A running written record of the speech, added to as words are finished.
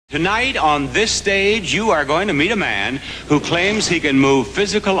Tonight on this stage, you are going to meet a man who claims he can move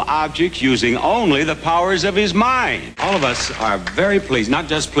physical objects using only the powers of his mind. All of us are very pleased, not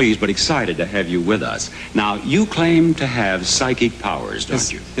just pleased, but excited to have you with us. Now, you claim to have psychic powers,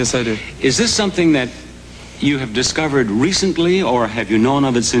 don't you? Yes, I do. Is this something that you have discovered recently, or have you known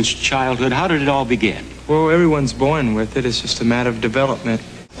of it since childhood? How did it all begin? Well, everyone's born with it. It's just a matter of development.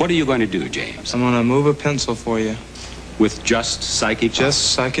 What are you going to do, James? I'm going to move a pencil for you. With just psychic powers?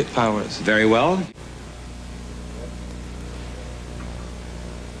 Just psychic powers. Very well.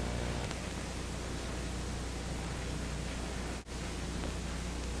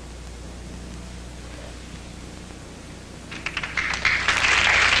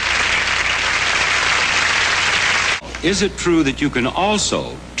 Is it true that you can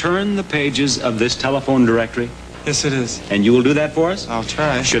also turn the pages of this telephone directory? Yes, it is. And you will do that for us? I'll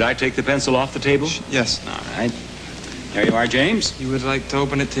try. Should I take the pencil off the table? Yes. All right. There you are, James. You would like to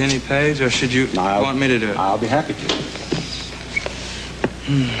open it to any page, or should you want me to do it? I'll be happy to.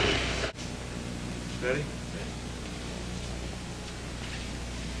 Ready?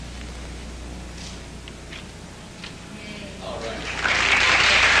 All right.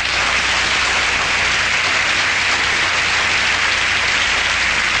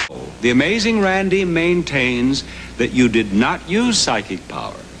 The amazing Randy maintains that you did not use psychic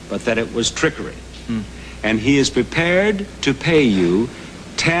power, but that it was trickery. And he is prepared to pay you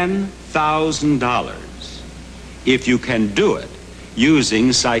 $10,000 if you can do it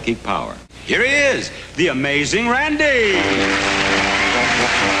using psychic power. Here he is, the amazing Randy.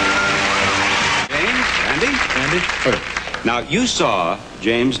 James, Randy? Okay. Now, you saw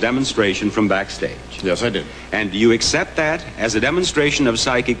James' demonstration from backstage. Yes, I did. And do you accept that as a demonstration of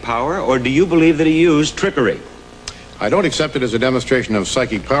psychic power, or do you believe that he used trickery? I don't accept it as a demonstration of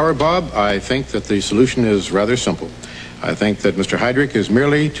psychic power, Bob. I think that the solution is rather simple. I think that Mr. Hydrick is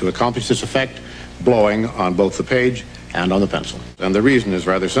merely, to accomplish this effect, blowing on both the page and on the pencil. And the reason is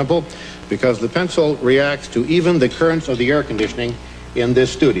rather simple, because the pencil reacts to even the currents of the air conditioning in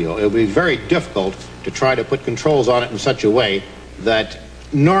this studio. It will be very difficult to try to put controls on it in such a way that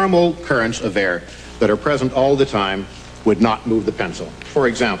normal currents of air that are present all the time would not move the pencil. For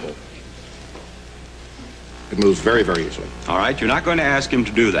example, it moves very, very easily. All right, you're not going to ask him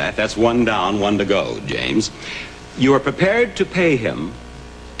to do that. That's one down, one to go, James. You are prepared to pay him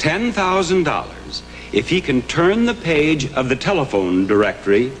 $10,000 if he can turn the page of the telephone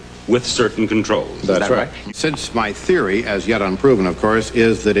directory with certain controls. That's right. Since my theory, as yet unproven, of course,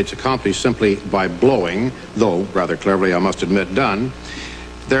 is that it's accomplished simply by blowing, though rather cleverly, I must admit, done,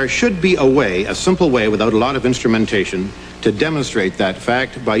 there should be a way, a simple way, without a lot of instrumentation, to demonstrate that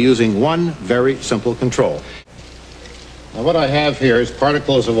fact by using one very simple control. Now, what I have here is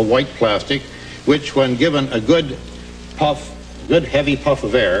particles of a white plastic, which, when given a good puff, good heavy puff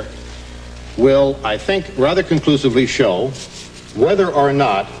of air, will, I think, rather conclusively show whether or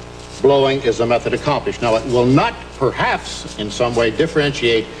not blowing is a method accomplished. Now, it will not, perhaps, in some way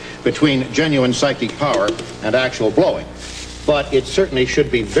differentiate between genuine psychic power and actual blowing, but it certainly should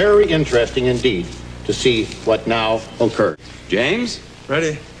be very interesting indeed to see what now occurs. James?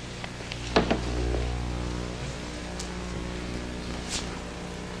 Ready?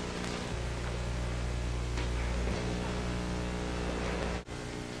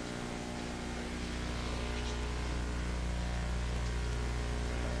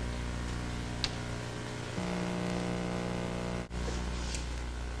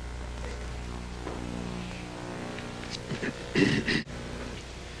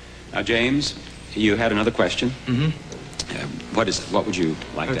 Now, James, you had another question? Mm-hmm. What is it? What would you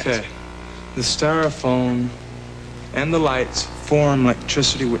like to ask? Okay. The styrofoam and the lights form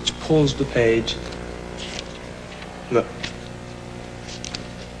electricity which pulls the page. Look.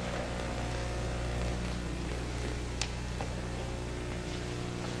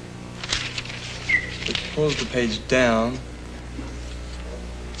 It pulls the page down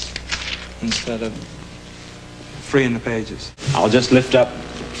instead of freeing the pages. I'll just lift up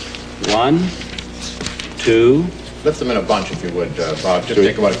 1, 2. Lift them in a bunch, if you would, Bob. Just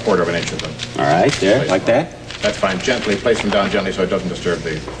take about a quarter of an inch of them. All right, there, like that? That's fine. Gently, place them down gently so it doesn't disturb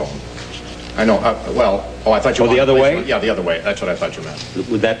the foam. I know, I thought you the other way? Yeah, the other way. That's what I thought you meant.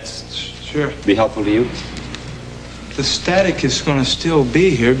 Would that Sure. be helpful to you? The static is going to still be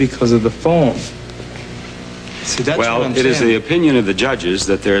here because of the foam. See, that's what Well, I'm it is the saying. opinion of the judges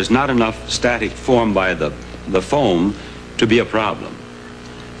that there is not enough static formed by the foam to be a problem.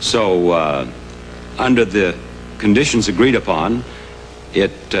 So, under the conditions agreed upon,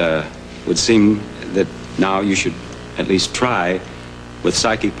 it would seem that now you should at least try with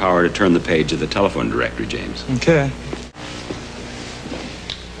psychic power to turn the page of the telephone directory, James. Okay.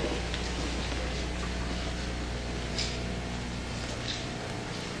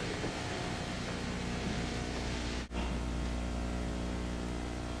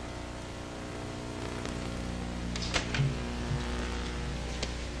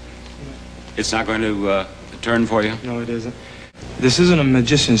 It's not going to turn for you? No, it isn't. This isn't a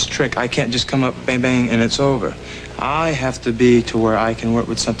magician's trick. I can't just come up, bang, bang, and it's over. I have to be to where I can work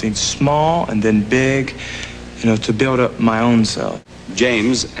with something small and then big, you know, to build up my own self.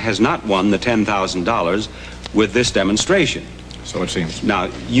 James has not won the $10,000 with this demonstration. So it seems. Now,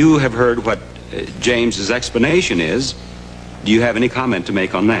 you have heard what James's explanation is. Do you have any comment to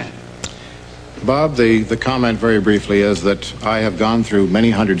make on that? Bob, the comment very briefly is that I have gone through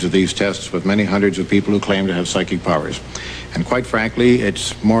many hundreds of these tests with many hundreds of people who claim to have psychic powers. And quite frankly,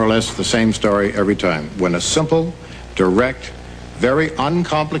 it's more or less the same story every time. When a simple, direct, very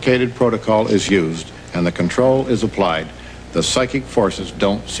uncomplicated protocol is used and the control is applied, the psychic forces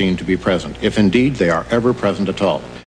don't seem to be present, if indeed they are ever present at all.